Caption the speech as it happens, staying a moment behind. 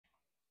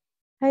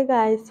Hi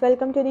guys,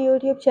 welcome to the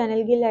YouTube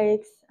channel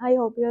gilllyrics. I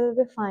hope you will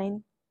be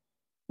fine.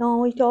 Now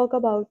we talk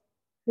about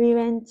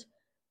Revenge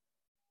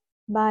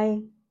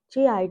by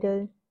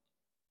I-DLE,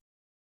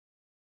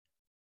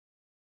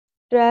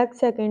 track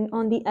second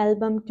on the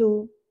album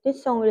 2.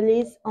 This song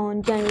released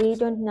on January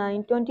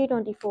 29,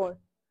 2024.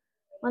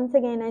 Once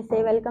again I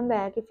say welcome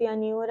back. If you are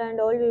newer and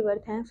old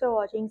viewer, thanks for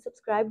watching.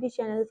 Subscribe the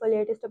channel for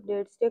latest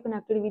updates. Stay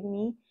connected with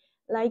me.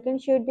 Like and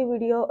share the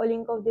video. A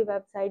link of the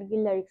website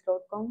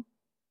gilllyrics.com.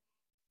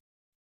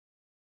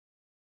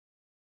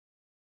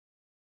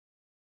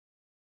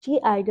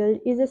 G-Idol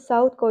is a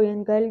South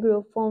Korean girl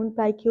group formed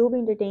by Cube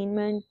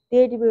Entertainment.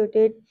 They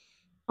debuted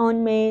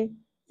on May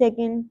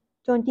 2nd,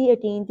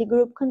 2018. The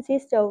group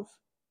consists of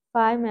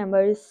 5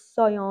 members: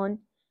 Soyeon,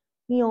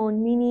 Miyeon,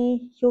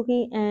 Minnie,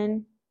 Yuqi,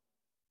 and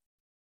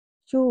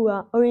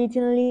Shuhua.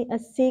 Originally a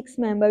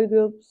 6-member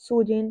group,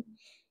 Soyeon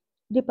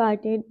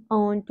departed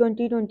on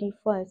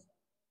 2021.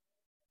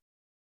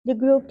 The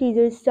group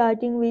teaser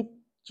starting with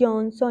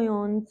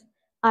Soyeon's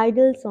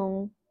 "Idol"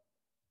 song,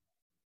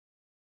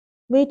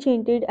 which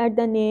hinted at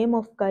the name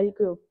of girl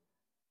group.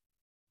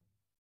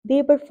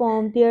 They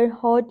performed their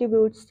hot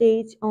debut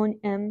stage on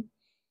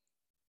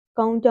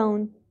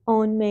Countdown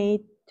on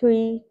May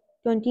 3,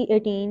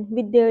 2018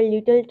 with their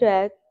title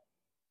track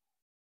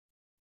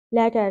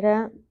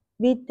 "Latara".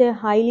 With the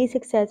highly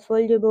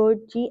successful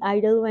debut,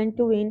 G-Idol went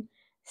to win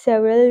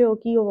several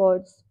Rocky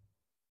Awards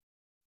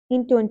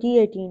in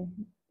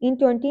 2018. In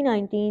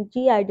 2019,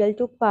 G-Idol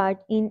took part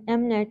in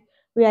Mnet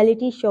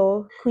reality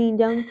show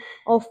Queendom,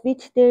 of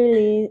which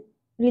they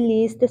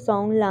released the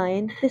song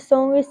 "Lion". The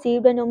song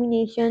received a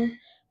nomination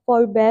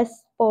for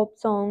Best Pop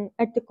Song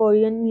at the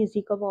Korean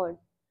Music Awards.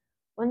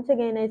 Once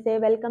again I say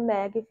welcome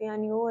back. If you are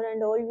new or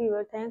an old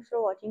viewer, thanks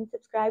for watching.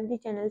 Subscribe the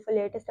channel for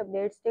latest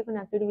updates. Stay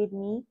connected with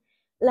me.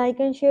 Like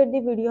and share the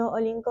video. A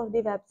link of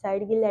the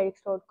website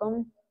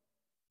gilllyrics.com.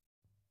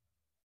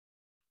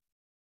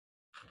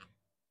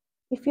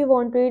 If you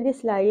want to read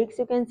these lyrics,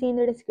 you can see in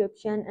the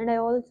description, and I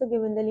also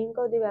given the link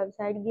of the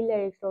website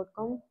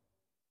gilllyrics.com.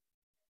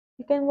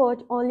 You can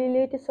watch all the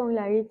latest song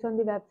lyrics on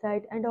the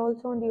website and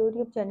also on the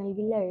YouTube channel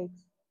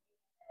gilllyrics.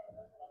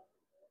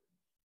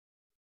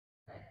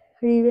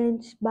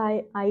 Revenge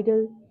by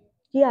I-DLE.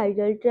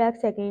 G-Idol track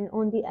second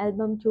on the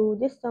album 2.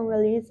 This song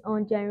released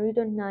on January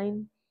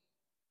 29,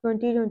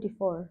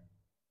 2024.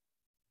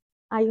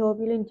 I hope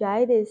you'll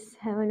enjoy this.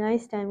 Have a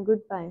nice time.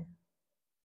 Goodbye.